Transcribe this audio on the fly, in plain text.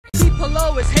People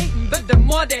always hating, but the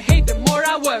more they hate, the more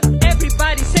I work.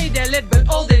 Everybody say they're lit, but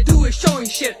all they do is showing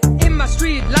shit. In my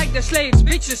street, like the slaves,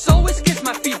 bitches always kiss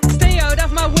my feet. Stay out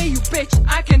of my way, you bitch,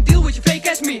 I can deal with your fake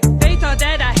ass meat. They thought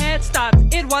that I had stopped,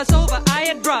 it was over, I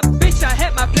had dropped. Bitch, I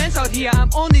had my plans out here, I'm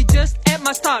only just at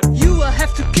my start. You will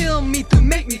have to kill me to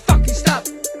make me